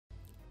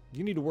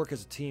You need to work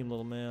as a team,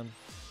 little man.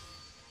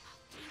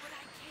 Do what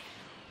I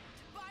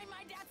can to buy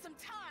my dad some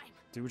time.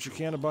 Do what you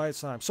can to buy it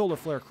time. Solar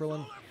flare,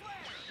 Krillin.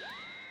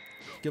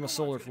 Give him a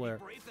solar flare.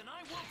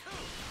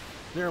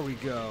 There we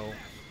go.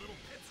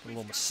 A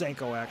little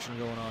Masenko action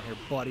going on here,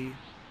 buddy.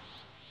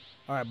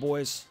 Alright,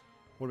 boys.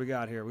 What do we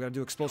got here? We gotta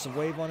do explosive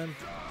wave on him.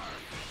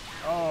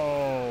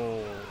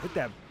 Oh, hit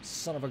that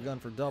son of a gun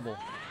for double.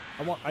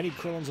 I need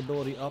Krillin's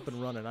ability up and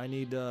running. I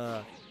need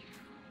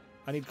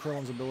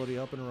Krillin's ability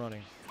up and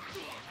running.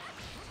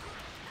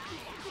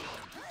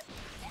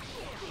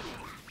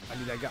 I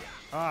need that guy.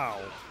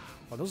 Ow.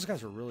 Oh, those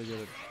guys are really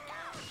good at...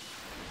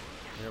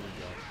 There we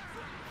go.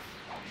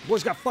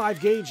 Boy's got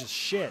 5 gauges.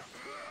 Shit.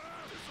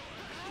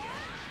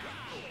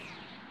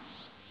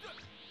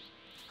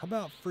 How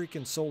about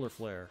freaking solar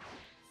flare?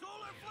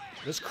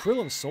 This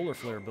Krillin's solar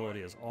flare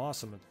ability is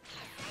awesome.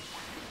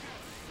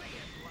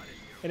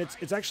 And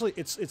it's actually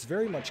it's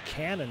very much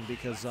canon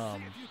because they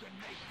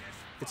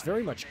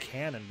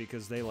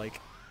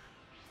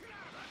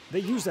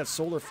use that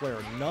solar flare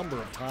a number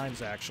of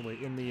times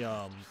actually in the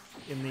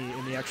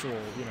actual,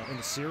 you know, in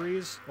the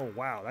series. Oh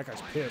wow, that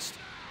guy's pissed.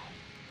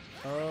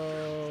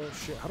 Oh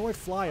shit. How do I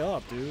fly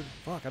up, dude?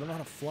 Fuck, I don't know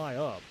how to fly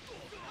up.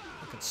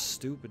 Fucking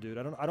stupid, dude.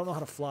 I don't know how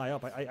to fly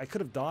up. I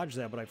could have dodged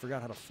that, but I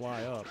forgot how to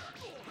fly up.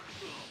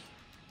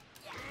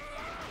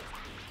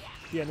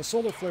 Yeah, and the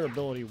solar flare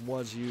ability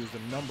was used a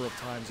number of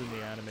times in the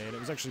anime, and it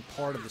was actually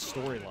part of the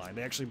storyline.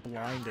 They actually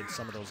blinded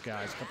some of those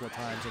guys a couple of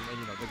times, and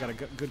you know, they got a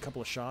good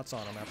couple of shots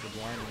on them after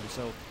blinding them.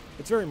 So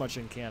it's very much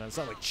in canon. It's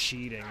not like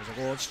cheating. It's like,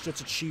 well, it's a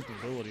cheap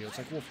ability. It's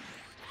like, well,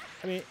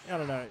 I mean, I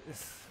don't know. It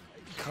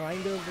kind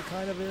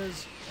of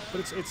is,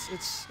 but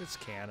it's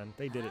canon.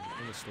 They did it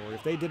in the story.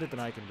 If they did it, then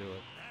I can do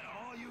it.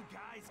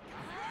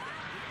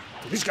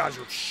 Dude, these guys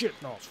are shit.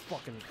 No, it's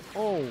fucking.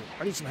 Oh,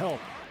 I need some help.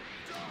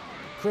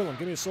 Krillin,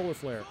 give me a solar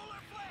flare.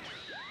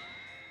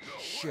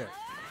 Shit.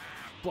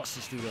 Bust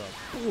this dude up.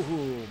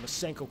 Ooh,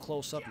 Masenko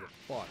close up, you're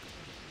fucked.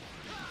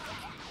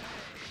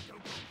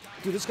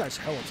 Dude, this guy's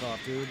hella tough,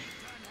 dude.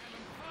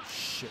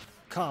 Shit.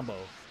 Combo.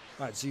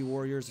 Alright, Z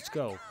Warriors, let's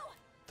go.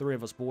 3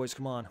 of us, boys,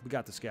 come on. We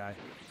got this guy.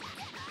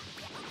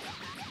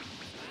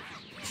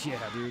 Yeah,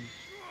 dude.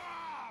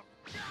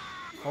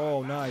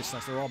 Oh, nice,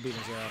 nice. They're all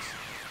beating his ass.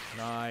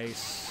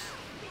 Nice.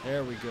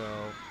 There we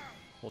go.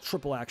 Well,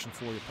 triple action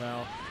for you,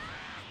 pal.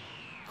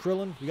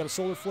 Krillin, you got a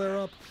solar flare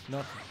up?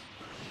 Nothing.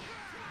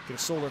 Get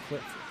a solar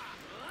clip.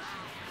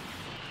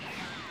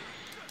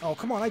 Oh,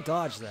 come on, I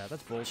dodged that.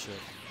 That's bullshit.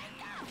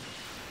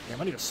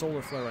 Damn, I need a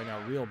solar flare right now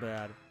real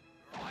bad.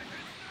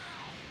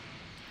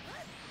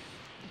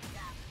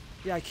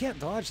 Yeah, I can't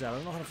dodge that. I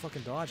don't know how to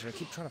fucking dodge it. I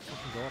keep trying to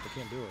fucking go up. I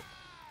can't do it.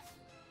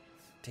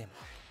 Damn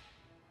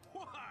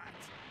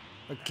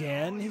it.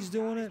 Again, he's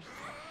doing it?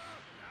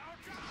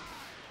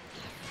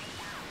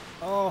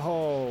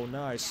 Oh,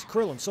 nice.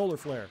 Krillin, solar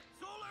flare.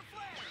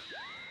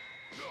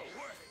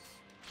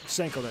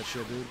 Senko that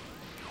shit, dude.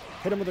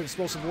 Hit him with the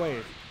explosive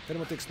wave. Hit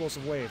him with the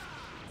explosive wave.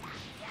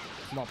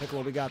 Come on,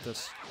 Piccolo, we got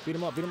this. Beat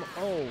him up, beat him up.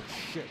 Oh,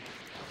 shit.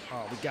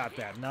 Oh, we got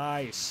that.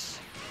 Nice.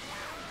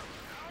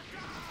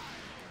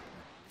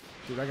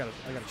 Dude, I gotta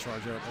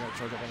charge up. I gotta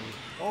charge up on these.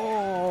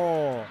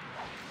 Oh!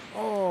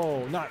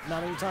 Oh, not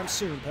anytime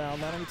soon, pal.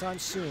 Not anytime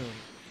soon.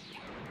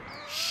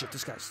 Shit,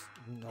 this guy's...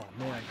 Oh,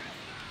 man.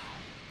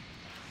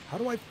 How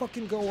do I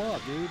fucking go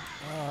up, dude?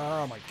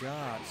 Oh my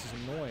god, this is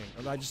annoying.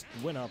 I just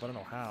went up, I don't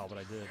know how, but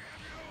I did.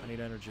 I need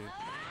energy.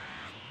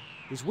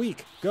 He's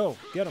weak. Go,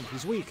 get him.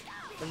 He's weak.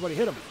 Everybody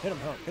hit him. Hit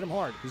him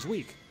hard. He's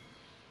weak.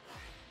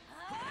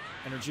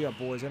 Energy up,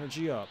 boys.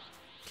 Energy up.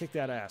 Kick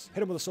that ass.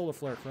 Hit him with a solar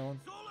flare, Krillin.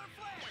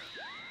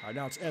 Alright,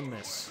 now let's end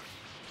this.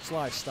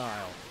 Sly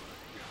style.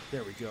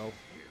 There we go.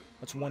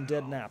 That's one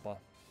dead Nappa.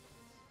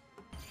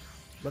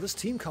 But this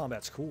team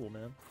combat's cool,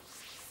 man.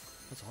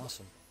 That's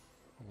awesome.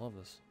 I love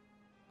this.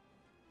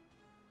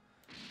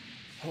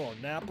 Oh,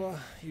 Nappa,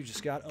 you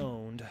just got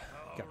owned.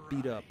 Got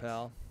beat up,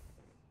 pal.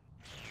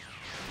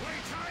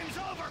 Playtime's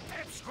over,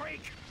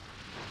 Pipsqueak!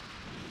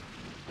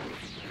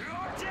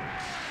 You're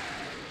dead!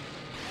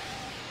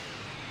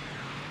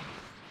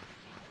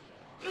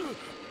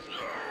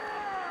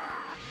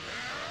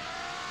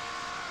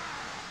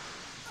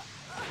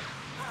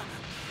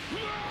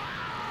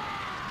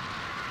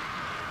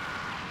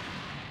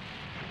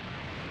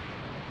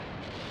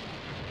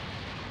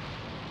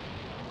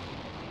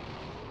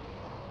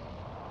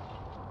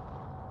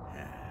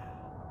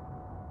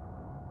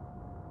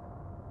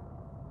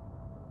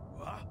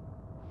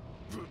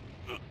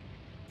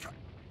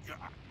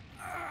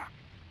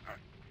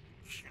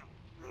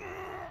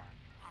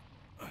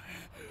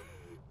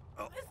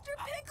 Mr.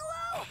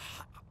 Piccolo!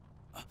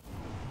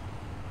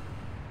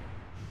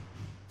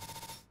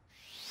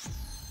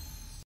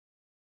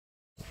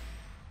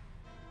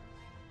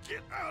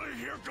 Get out of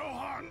here,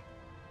 Gohan!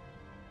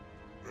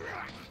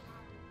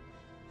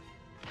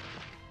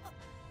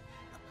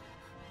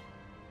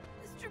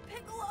 Mr.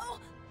 Piccolo!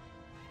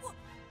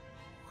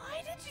 Why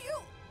did you...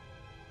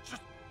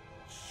 Just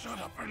shut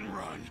up and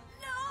run.